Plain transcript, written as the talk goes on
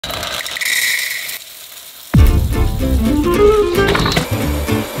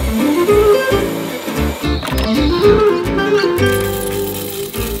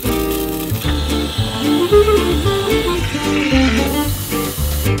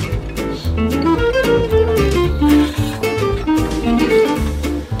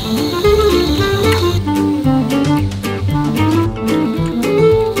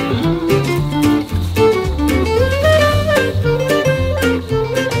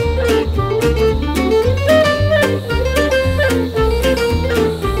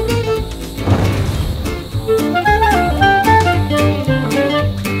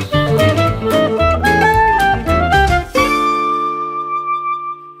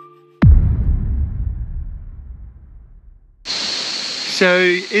So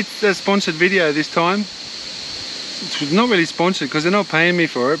it's a sponsored video this time. It's not really sponsored because they're not paying me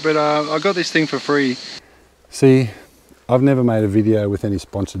for it, but I got this thing for free. See, I've never made a video with any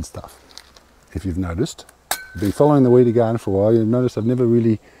sponsored stuff, if you've noticed. I've been following the Weedy garden for a while. You've noticed I've never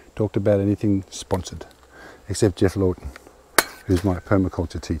really talked about anything sponsored, except Jeff Lawton, who's my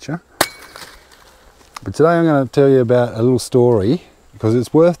permaculture teacher. But today I'm going to tell you about a little story because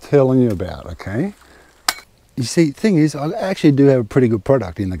it's worth telling you about, okay? You see, the thing is, I actually do have a pretty good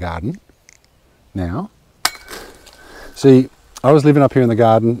product in the garden now. See, I was living up here in the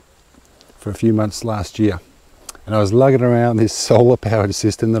garden for a few months last year, and I was lugging around this solar powered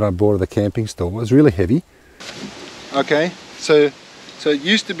system that I bought at the camping store. It was really heavy. Okay, so it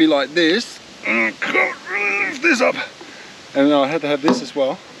used to be like this. I can't lift this up. And I had to have this as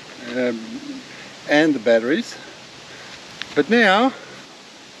well, and the batteries. But now,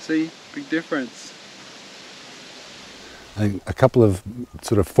 see, big difference. And a couple of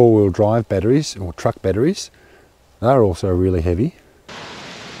sort of four-wheel drive batteries or truck batteries, they're also really heavy.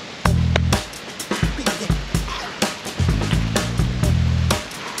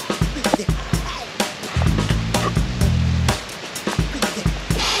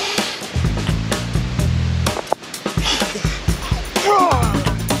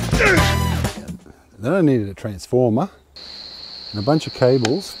 Then I needed a transformer and a bunch of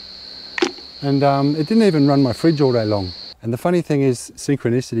cables, and it didn't even run my fridge all day long. And the funny thing is,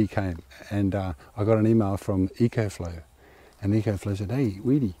 synchronicity came, and I got an email from EcoFlow, and EcoFlow said, "Hey,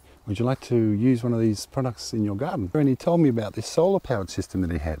 Weedy, would you like to use one of these products in your garden?" And he told me about this solar powered system that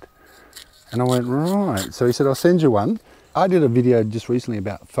he had. And I went, right. So he said, "I'll send you one." I did a video just recently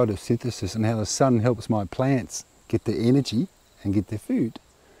about photosynthesis and how the sun helps my plants get their energy and get their food.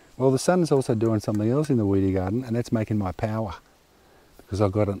 Well, the sun's also doing something else in the Weedy garden, and that's making my power, because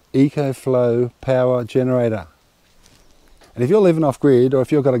I've got an EcoFlow power generator. And if you're living off grid, or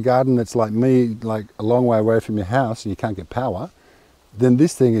if you've got a garden that's like me, like a long way away from your house and you can't get power, then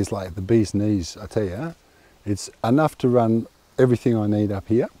this thing is like the bee's knees, I tell you. It's enough to run everything I need up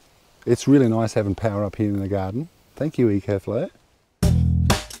here. It's really nice having power up here in the garden. Thank you, EcoFlow.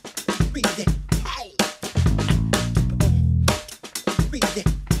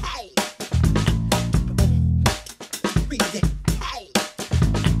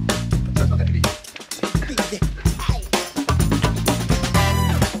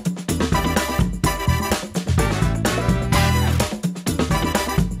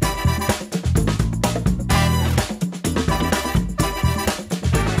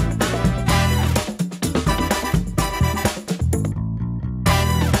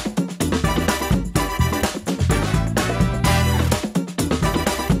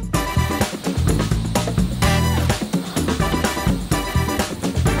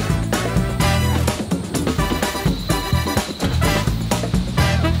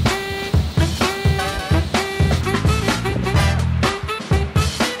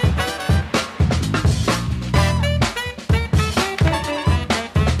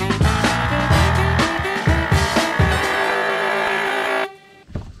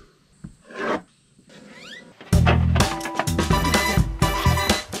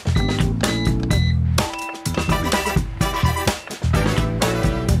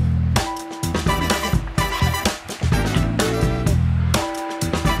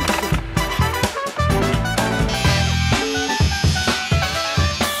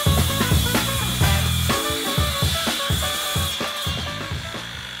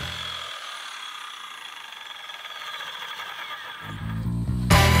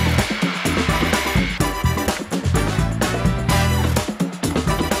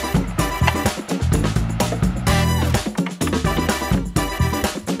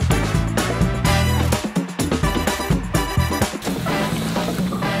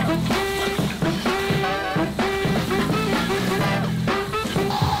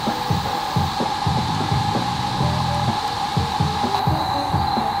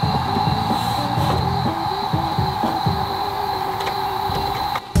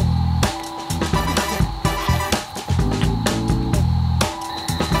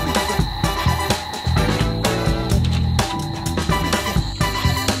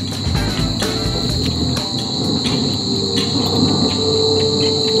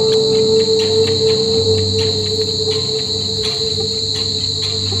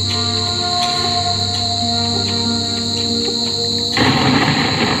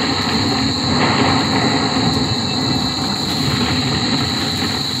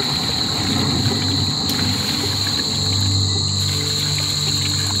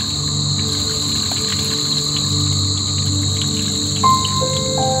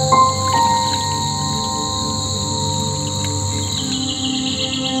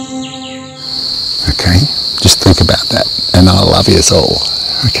 Okay, just think about that, and I love you all.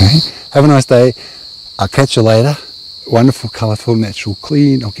 Okay, have a nice day. I'll catch you later. Wonderful, colourful, natural,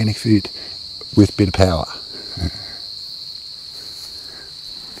 clean, organic food with a bit of power.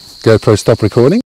 GoPro, stop recording.